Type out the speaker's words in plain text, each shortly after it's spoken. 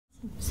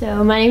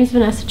So my name is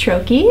Vanessa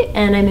Trocchi,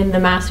 and I'm in the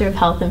Master of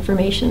Health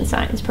Information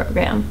Science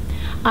program.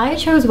 I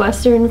chose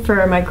Western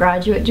for my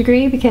graduate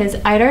degree because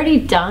I'd already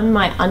done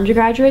my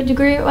undergraduate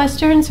degree at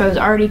Western, so I was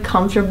already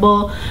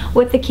comfortable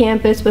with the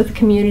campus, with the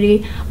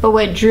community. But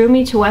what drew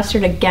me to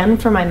Western again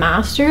for my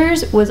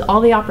master's was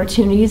all the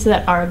opportunities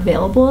that are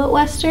available at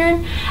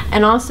Western,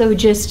 and also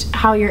just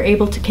how you're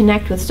able to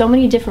connect with so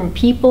many different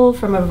people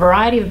from a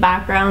variety of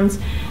backgrounds.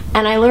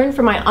 And I learned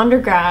from my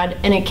undergrad,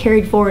 and it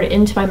carried forward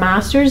into my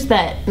master's,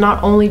 that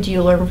not only do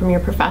you learn from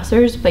your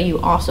professors, but you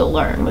also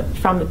learn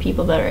from the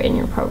people that are in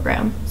your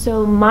program.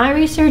 So my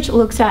research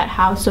looks at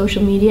how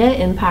social media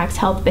impacts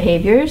health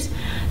behaviors.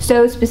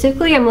 So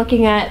specifically, I'm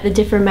looking at the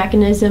different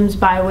mechanisms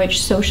by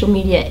which social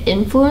media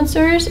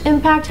influencers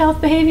impact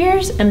health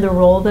behaviors and the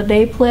role that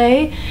they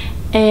play,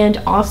 and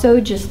also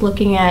just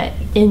looking at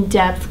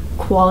in-depth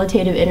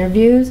qualitative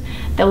interviews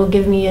that will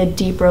give me a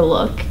deeper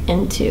look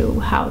into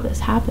how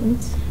this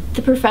happens.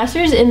 The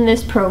professors in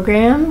this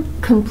program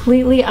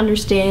completely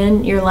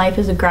understand your life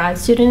as a grad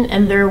student,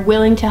 and they're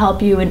willing to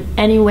help you in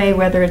any way,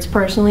 whether it's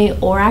personally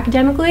or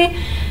academically.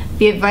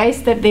 The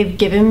advice that they've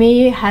given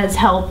me has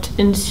helped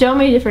in so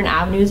many different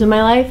avenues of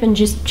my life, and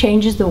just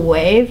changes the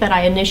way that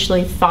I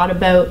initially thought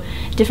about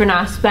different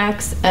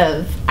aspects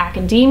of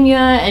academia,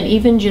 and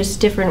even just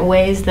different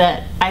ways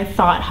that I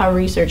thought how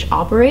research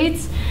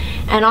operates.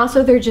 And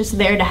also, they're just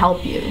there to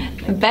help you.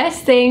 The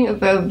best thing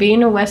about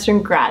being a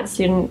Western grad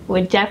student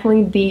would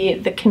definitely be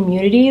the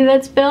community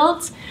that's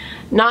built.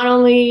 Not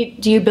only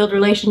do you build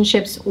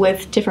relationships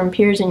with different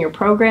peers in your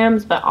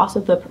programs, but also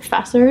the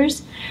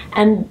professors,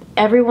 and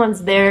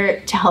everyone's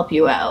there to help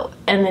you out.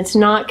 And it's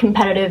not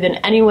competitive in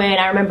any way, and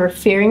I remember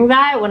fearing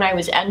that when I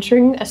was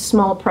entering a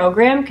small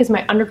program, because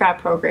my undergrad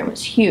program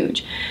was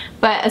huge.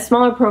 But a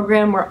smaller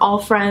program, we're all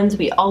friends,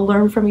 we all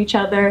learn from each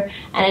other,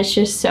 and it's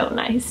just so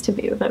nice to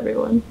be with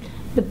everyone.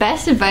 The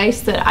best advice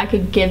that I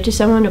could give to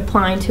someone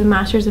applying to a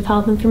Master's of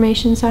Health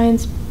Information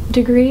Science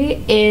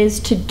degree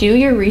is to do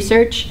your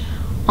research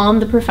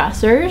on the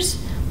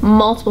professors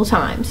multiple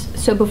times.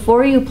 So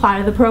before you apply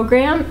to the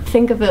program,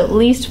 think of at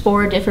least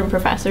 4 different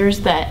professors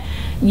that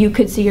you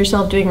could see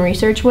yourself doing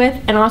research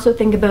with, and also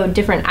think about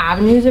different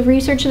avenues of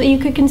research that you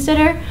could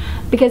consider,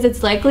 because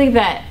it's likely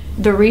that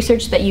the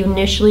research that you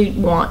initially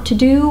want to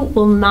do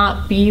will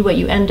not be what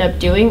you end up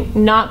doing,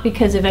 not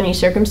because of any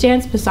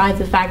circumstance besides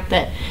the fact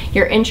that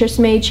your interests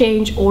may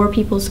change or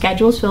people's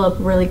schedules fill up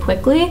really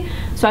quickly.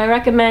 So I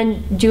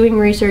recommend doing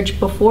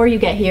research before you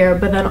get here,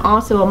 but then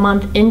also a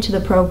month into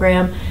the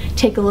program,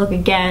 take a look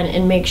again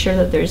and make sure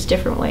that there's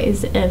different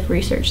ways of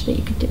research that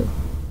you could do.